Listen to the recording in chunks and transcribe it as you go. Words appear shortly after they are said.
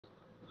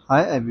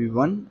Hi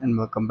everyone and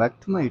welcome back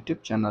to my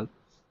YouTube channel.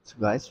 So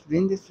guys, today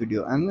in this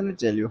video I'm going to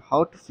tell you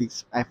how to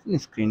fix iPhone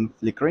screen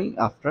flickering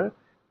after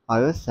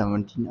iOS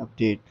 17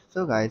 update.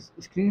 So guys,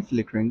 screen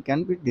flickering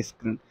can be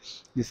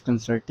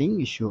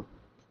disconcerting issue.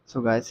 So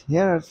guys,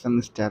 here are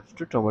some steps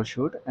to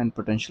troubleshoot and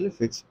potentially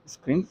fix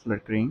screen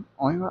flickering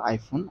on your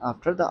iPhone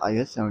after the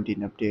iOS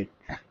 17 update.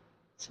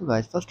 So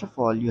guys, first of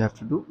all you have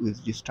to do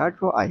is restart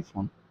your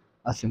iPhone.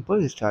 A simple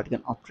restart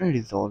can often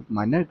resolve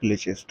minor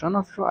glitches. Turn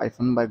off your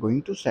iPhone by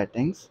going to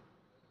settings.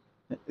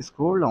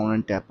 Scroll down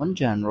and tap on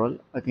General.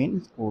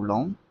 Again scroll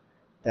down,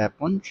 tap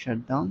on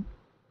Shutdown.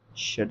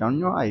 Shut down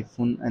your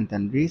iPhone and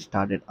then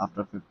restart it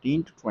after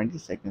 15 to 20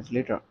 seconds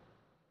later.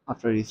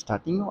 After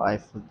restarting your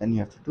iPhone, then you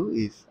have to do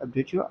is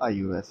update your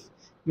iOS.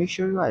 Make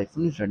sure your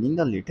iPhone is running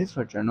the latest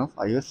version of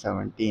iOS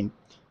 17.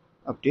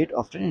 Update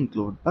often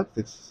include bug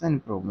fixes and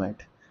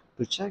improvement.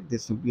 To check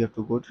this, you have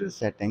to go to your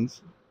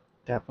settings,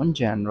 tap on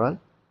General,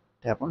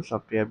 tap on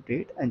Software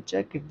Update and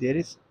check if there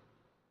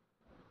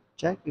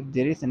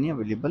is any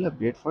available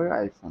update for your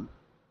iPhone.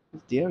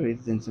 If there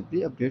is, then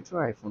simply update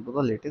your iPhone to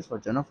the latest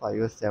version of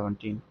iOS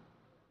 17.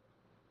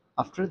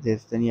 After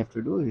this, then you have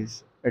to do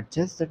is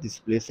adjust the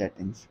display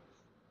settings.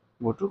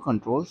 Go to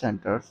Control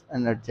Centers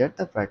and adjust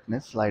the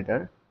brightness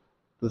slider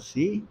to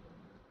see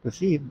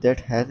if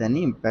that has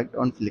any impact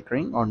on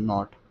flickering or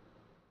not.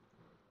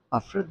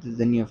 After this,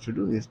 then you have to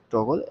do is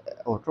toggle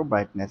auto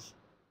brightness.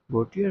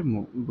 Go to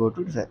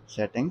the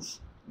settings,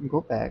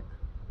 go back,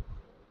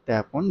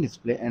 tap on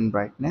display and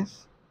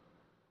brightness.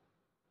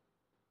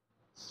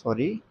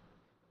 Sorry,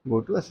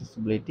 go to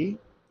accessibility,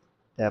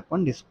 tap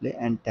on display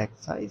and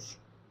text size.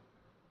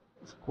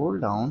 Scroll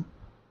down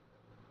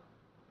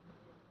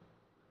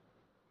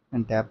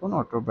and tap on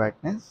auto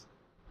brightness,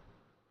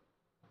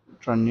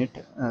 turn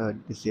it,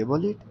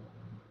 disable it,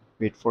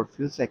 wait for a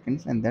few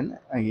seconds and then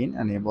again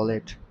enable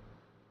it.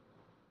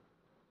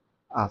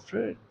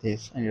 After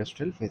this and you're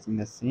still facing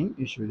the same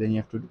issue, then you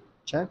have to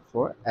check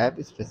for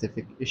app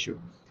specific issue.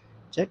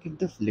 Check if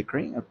the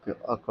flickering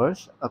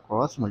occurs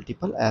across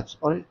multiple apps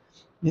or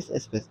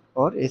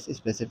is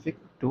specific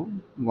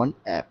to one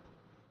app.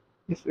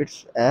 If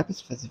it's app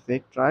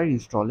specific, try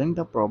installing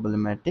the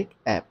problematic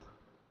app.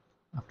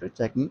 After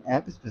checking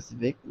app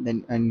specific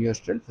then and you're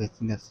still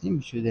facing the same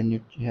issue, then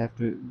you have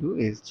to do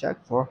is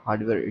check for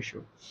hardware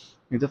issue.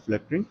 If the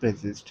flickering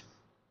persists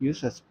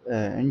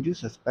and you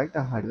suspect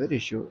a hardware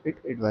issue,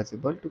 it's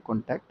advisable to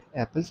contact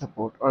Apple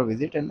support or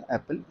visit an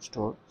Apple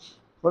store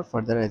for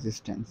further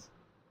assistance.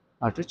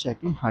 After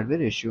checking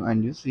hardware issue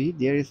and you see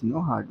there is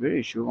no hardware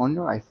issue on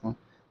your iPhone,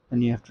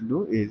 then you have to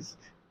do is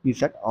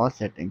reset all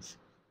settings.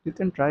 You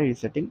can try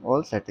resetting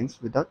all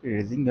settings without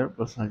erasing your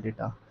personal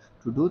data.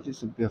 To do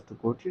this, you have to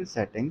go to your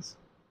settings,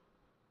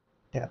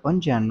 tap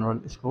on General,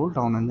 scroll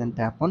down and then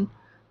tap on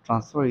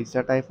Transfer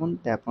Reset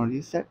iPhone, tap on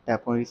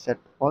Reset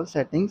all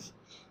settings,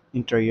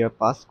 enter your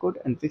passcode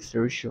and fix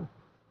your issue.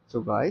 So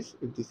guys,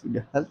 if this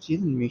video helps you,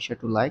 then make sure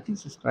to like and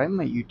subscribe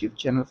my YouTube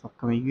channel for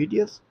upcoming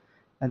videos,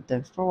 and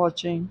thanks for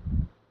watching.